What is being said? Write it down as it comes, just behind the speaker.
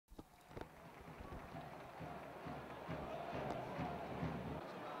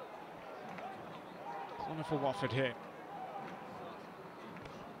Corner for Watford here.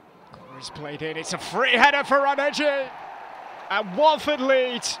 Corner is played in. It's a free header for Oneji. And Watford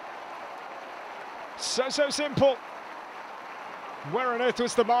lead. So simple. Where on earth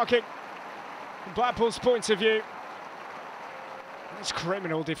was the marking? From Blackpool's point of view. It's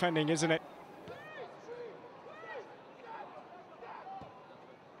criminal defending, isn't it?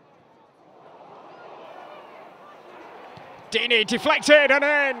 Deeney deflected and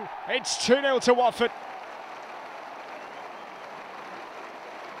in. It's 2-0 to Watford.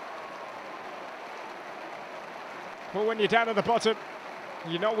 Well, when you're down at the bottom,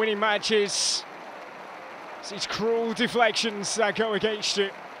 you're not winning matches. It's these cruel deflections that go against you.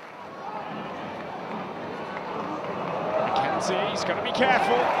 McKenzie, he's got to be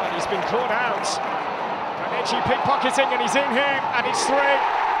careful, and he's been caught out. Oneji pickpocketing, and he's in here, and it's 3.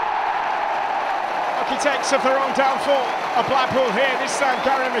 Architects of their own downfall of Blackpool here. This time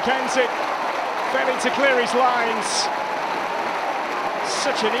Gary McKenzie failing to clear his lines.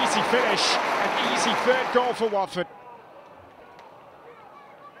 Such an easy finish, an easy third goal for Watford.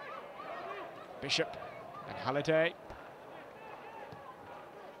 Bishop and Halliday.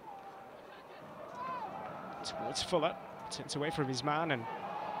 Towards Fuller, turns away from his man and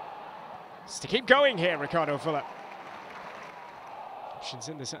has to keep going here, Ricardo Fuller. Options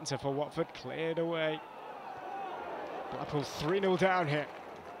in the centre for Watford, cleared away. Blackpool 3-0 down here.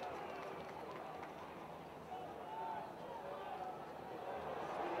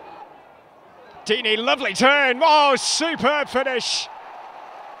 Deeney, lovely turn. Oh, superb finish.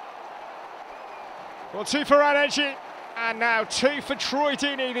 Well, 2 for Oneji, and now 2 for Troy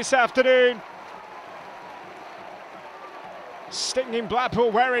Deeney this afternoon. Stinging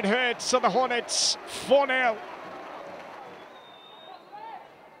Blackpool where it hurts, so the Hornets 4-0.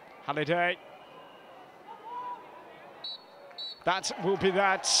 Halliday. That will be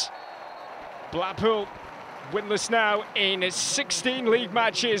that. Blackpool winless now in 16 league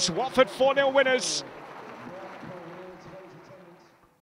matches. Watford 4-0 winners.